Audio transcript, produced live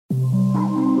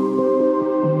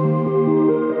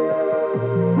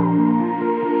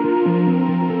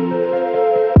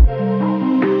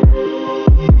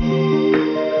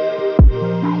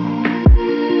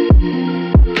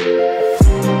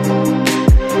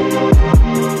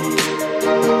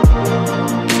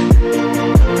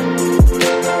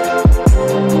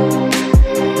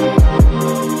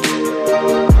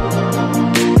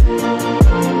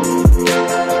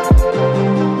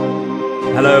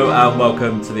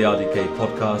the RDK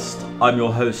podcast. I'm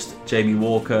your host, Jamie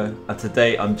Walker, and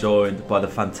today I'm joined by the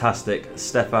fantastic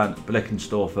Stefan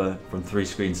Blickensdörfer from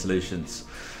 3Screen Solutions.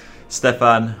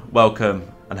 Stefan, welcome,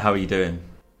 and how are you doing?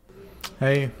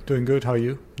 Hey, doing good. How are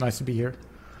you? Nice to be here.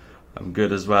 I'm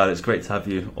good as well. It's great to have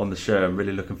you on the show. I'm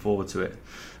really looking forward to it.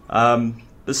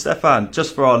 But Stefan,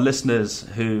 just for our listeners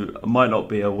who might not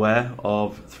be aware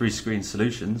of 3Screen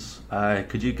Solutions,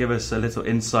 could you give us a little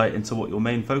insight into what your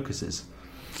main focus is?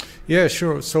 Yeah,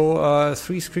 sure. So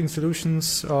 3Screen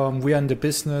Solutions, we are in the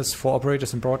business for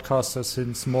operators and broadcasters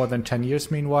since more than 10 years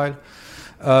meanwhile.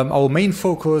 Our main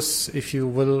focus, if you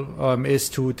will, is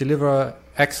to deliver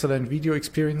excellent video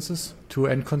experiences to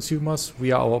end consumers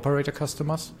via our operator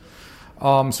customers.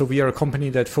 So we are a company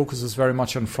that focuses very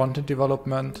much on front-end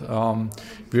development.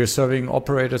 We are serving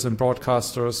operators and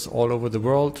broadcasters all over the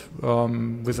world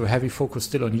with a heavy focus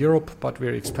still on Europe, but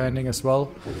we're expanding as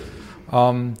well.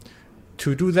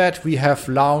 To do that, we have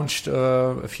launched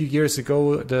a few years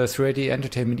ago the 3D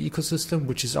entertainment ecosystem,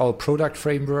 which is our product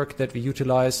framework that we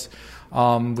utilize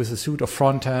with a suite of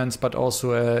front ends, but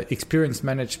also an experience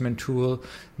management tool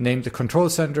named the Control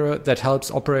Center that helps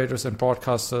operators and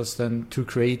broadcasters then to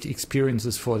create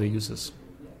experiences for the users.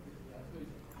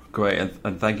 Great,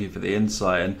 and thank you for the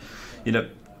insight. And you know,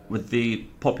 with the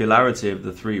popularity of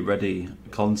the 3Ready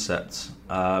concept,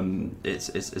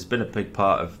 it's been a big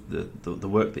part of the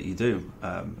work that you do,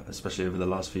 especially over the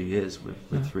last few years with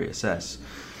 3SS.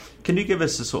 Can you give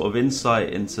us a sort of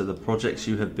insight into the projects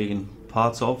you have been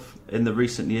part of in the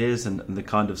recent years and the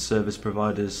kind of service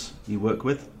providers you work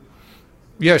with?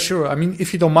 Yeah, sure. I mean,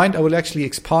 if you don't mind, I will actually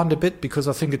expand a bit because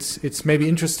I think it's maybe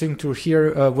interesting to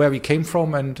hear where we came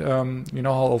from and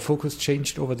how our focus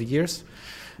changed over the years.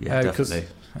 Yeah, definitely.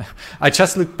 I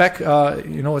just looked back,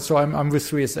 so I'm with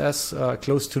 3SS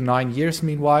close to 9 years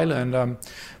meanwhile. And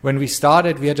when we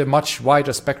started, we had a much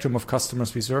wider spectrum of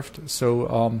customers we served.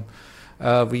 So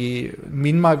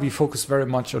meanwhile, we focused very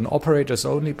much on operators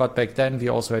only, but back then we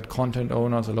also had content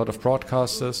owners, a lot of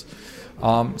broadcasters.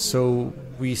 So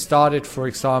we started, for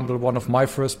example, one of my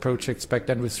first projects back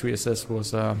then with 3SS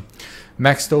was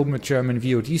Maxdome, a German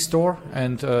VOD store.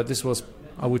 And this was,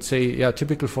 I would say,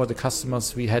 typical for the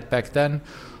customers we had back then.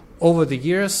 Over the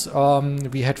years,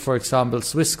 we had, for example,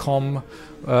 Swisscom,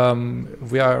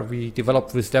 where we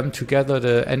developed with them together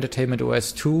the Entertainment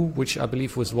OS 2, which I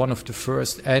believe was one of the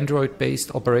first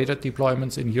Android-based operator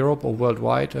deployments in Europe or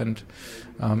worldwide, and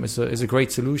is a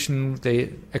great solution.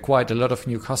 They acquired a lot of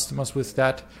new customers with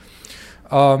that.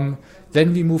 Then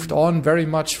we moved on, very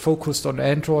much focused on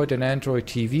Android and Android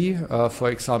TV,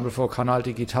 for example, for Canal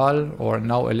Digital or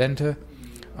now Elente.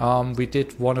 We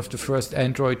did one of the first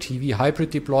Android TV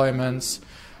hybrid deployments.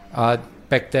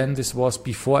 Back then, this was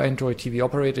before Android TV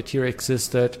operator tier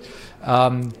existed.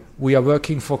 We are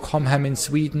working for Comhem in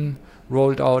Sweden,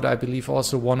 rolled out, I believe,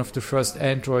 also one of the first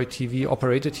Android TV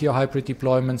operator tier hybrid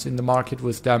deployments in the market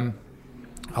with them.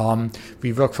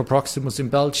 We work for Proximus in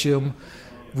Belgium.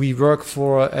 We work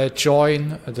for the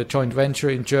joint venture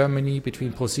in Germany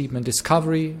between ProSieben and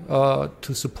Discovery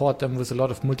to support them with a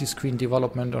lot of multi-screen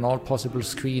development on all possible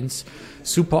screens.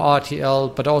 Super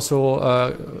RTL, but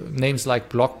also names like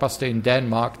Blockbuster in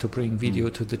Denmark to bring video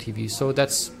to the TV. So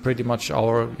that's pretty much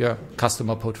our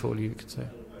customer portfolio, you could say.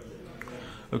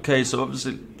 Okay, so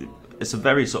obviously it's a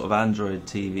very sort of Android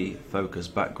TV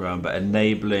focused background, but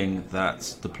enabling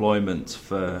that deployment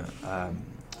for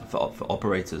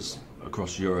operators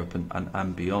across Europe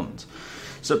and beyond.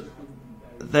 So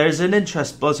there's an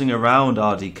interest buzzing around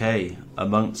RDK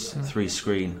amongst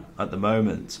 3Screen at the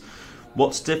moment.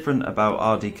 What's different about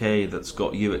RDK that's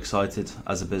got you excited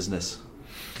as a business?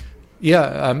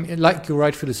 Yeah, like you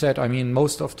rightfully said, I mean,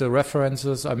 most of the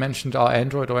references I mentioned are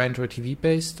Android or Android TV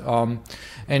based.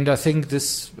 And I think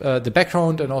this, the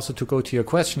background, and also to go to your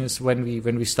question, is when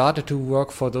we started to work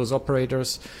for those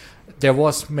operators, there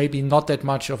was maybe not that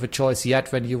much of a choice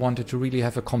yet when you wanted to really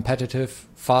have a competitive,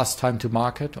 fast time to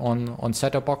market on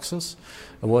set-top boxes.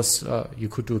 It was you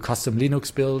could do custom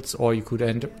Linux builds or you could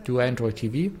do Android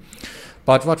TV.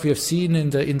 But what we have seen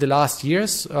in the last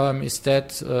years is that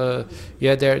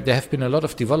there have been a lot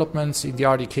of developments in the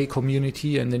RDK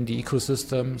community and in the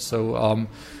ecosystem. So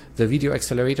the Video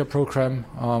Accelerator program,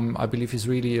 I believe, is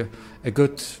really a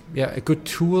good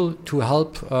tool to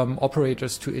help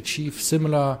operators to achieve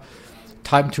similar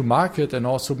time to market and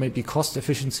also maybe cost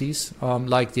efficiencies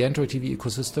like the Android TV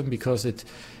ecosystem, because it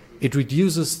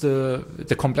reduces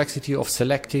the complexity of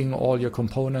selecting all your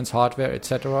components, hardware,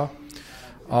 etc.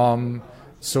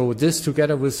 So this,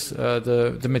 together with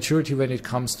the maturity when it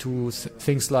comes to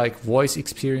things like voice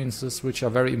experiences, which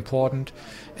are very important.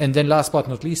 And then last but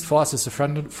not least, for us as a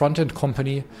front-end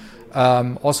company,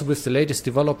 Also with the latest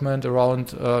development around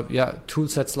tool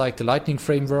sets like the Lightning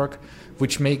framework,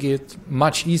 which make it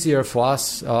much easier for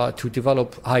us to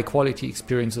develop high quality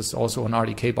experiences also on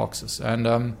RDK boxes.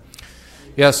 And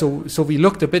so we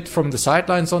looked a bit from the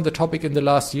sidelines on the topic in the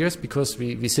last years because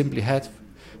we simply had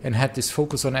this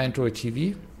focus on Android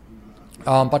TV.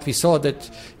 But we saw that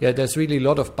there's really a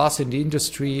lot of buzz in the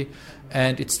industry,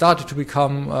 and it started to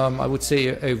become, I would say,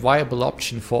 a viable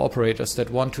option for operators that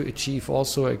want to achieve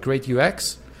also a great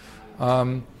UX,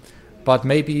 but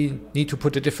maybe need to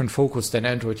put a different focus than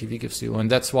Android TV gives you. And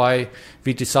that's why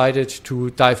we decided to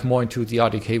dive more into the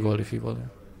RDK world, if you will.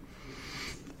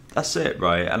 That's it,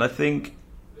 right? And I think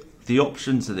the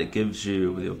options that it gives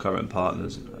you with your current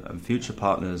partners and future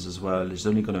partners as well is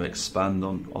only going to expand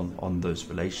on those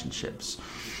relationships.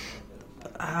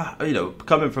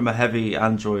 Coming from a heavy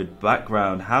Android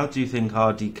background, how do you think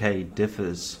RDK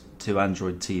differs to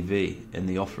Android TV in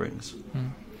the offerings?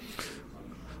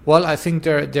 Well, I think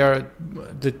there are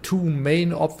the two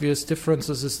main obvious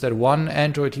differences is that one,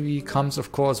 Android TV comes,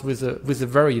 of course, with a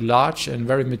very large and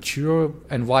very mature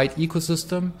and wide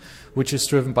ecosystem, which is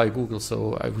driven by Google.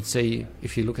 So I would say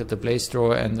if you look at the Play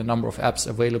Store and the number of apps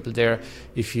available there,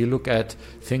 if you look at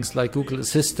things like Google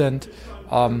Assistant,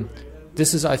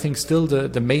 this is, I think, still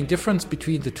the main difference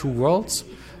between the two worlds.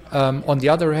 On the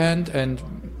other hand, and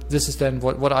this is then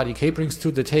what RDK brings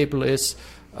to the table is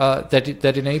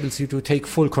that enables you to take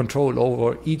full control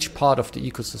over each part of the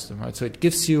ecosystem, right? So it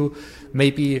gives you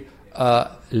maybe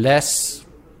less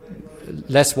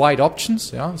wide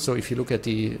options, yeah. So if you look at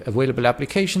the available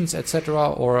applications,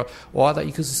 etc., or other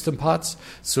ecosystem parts,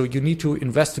 so you need to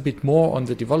invest a bit more on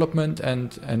the development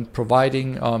and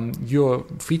providing your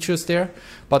features there.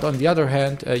 But on the other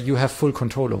hand, you have full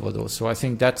control over those. So I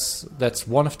think that's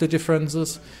one of the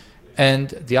differences. And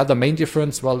the other main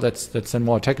difference, well, that's a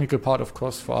more technical part, of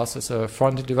course, for us as a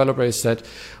front-end developer, is that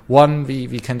one,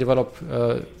 we can develop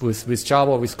with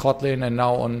Java, with Kotlin, and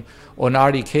now on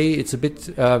RDK, it's a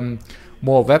bit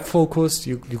more web-focused.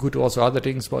 You could do also other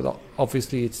things, but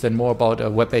obviously it's then more about a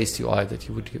web-based UI that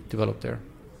you would develop there.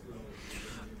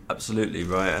 Absolutely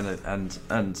right,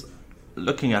 and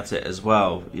looking at it as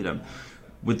well,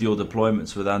 with your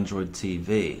deployments with Android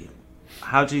TV.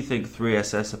 How do you think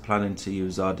 3SS are planning to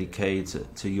use RDK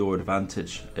to your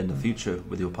advantage in the future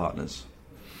with your partners?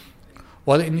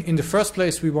 Well, in the first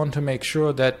place, we want to make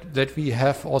sure that we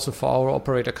have also for our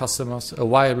operator customers a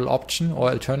viable option or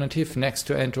alternative next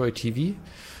to Android TV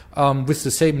with the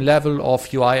same level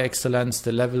of UI excellence,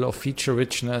 the level of feature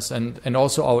richness, and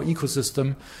also our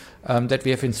ecosystem that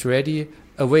we have in 3D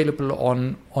available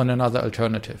on another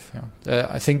alternative. Yeah.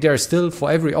 I think there are still,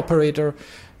 for every operator,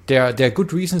 there are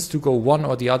good reasons to go one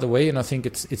or the other way, and I think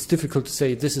it's difficult to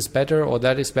say this is better or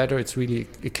that is better. It's really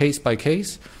a case by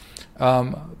case.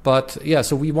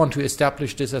 So we want to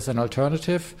establish this as an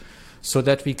alternative so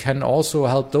that we can also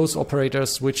help those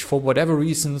operators which, for whatever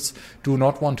reasons, do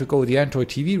not want to go the Android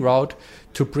TV route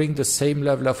to bring the same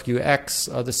level of UX,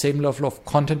 the same level of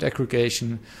content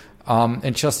aggregation,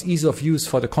 and just ease of use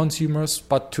for the consumers,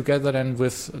 but together then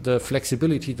with the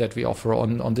flexibility that we offer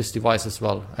on this device as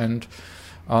well. And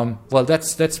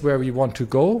that's where we want to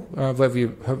go, where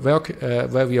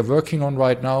we are working on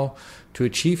right now to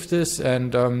achieve this,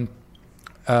 and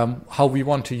how we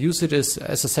want to use it is,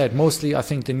 as I said, mostly I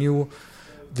think the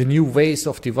new ways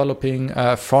of developing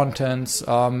front ends,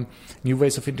 new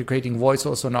ways of integrating voice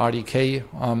also on RDK.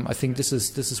 I think this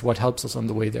is what helps us on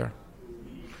the way there.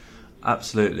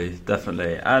 Absolutely,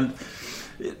 definitely. And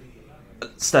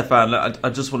Stefan, I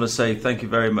just want to say thank you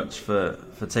very much for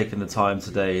taking the time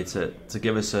today to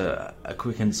give us a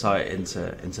quick insight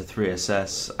into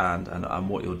 3SS and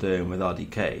what you're doing with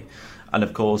RDK. And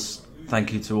of course,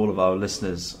 thank you to all of our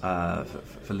listeners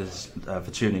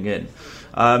for tuning in.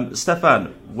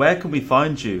 Stefan, where can we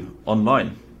find you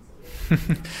online?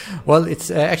 Well,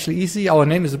 it's actually easy. Our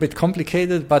name is a bit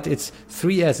complicated, but it's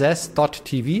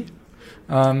 3ss.tv.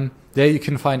 There you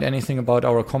can find anything about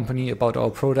our company, about our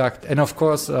product. And of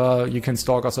course, you can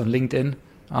stalk us on LinkedIn.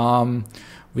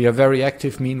 We are very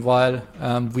active meanwhile.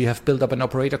 We have built up an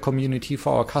operator community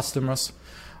for our customers.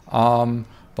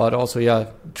 But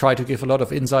also, try to give a lot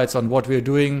of insights on what we're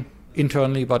doing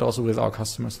internally, but also with our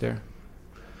customers there.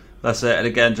 That's it. And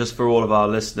again, just for all of our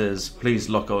listeners, please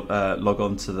log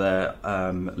on to their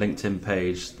LinkedIn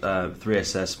page.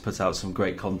 3SS puts out some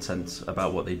great content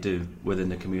about what they do within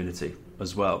the community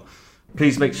as well.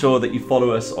 Please make sure that you follow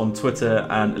us on Twitter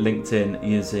and LinkedIn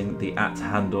using the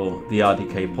 @handle, the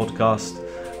RDK podcast.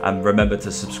 And remember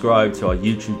to subscribe to our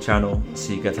YouTube channel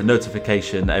so you get a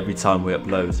notification every time we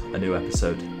upload a new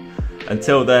episode.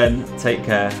 Until then, take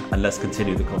care and let's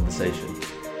continue the conversation.